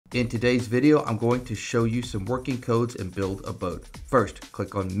In today's video, I'm going to show you some working codes and build a boat. First,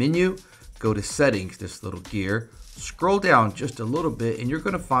 click on Menu, go to Settings, this little gear, scroll down just a little bit, and you're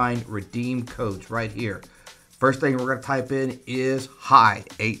going to find Redeem Codes right here. First thing we're going to type in is Hi,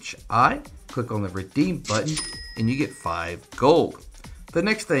 H-I. Click on the Redeem button, and you get 5 gold. The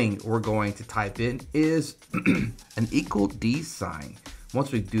next thing we're going to type in is an equal D sign.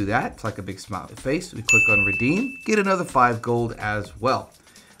 Once we do that, it's like a big smiley face. We click on Redeem, get another 5 gold as well.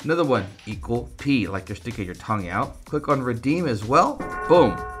 Another one, equal P, like you're sticking your tongue out. Click on Redeem as well.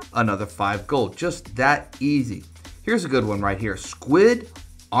 Boom, another 5 gold. Just that easy. Here's a good one right here, Squid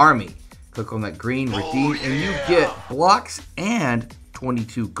Army. Click on that green Redeem, and you get blocks and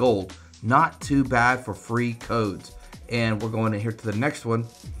 22 gold. Not too bad for free codes. And we're going in here to the next one.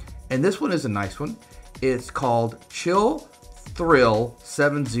 And this one is a nice one. It's called Chill Thrill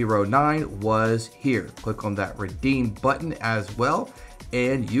 709 was here. Click on that Redeem button as well,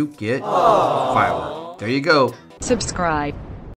 and you get firework. There you go. Subscribe.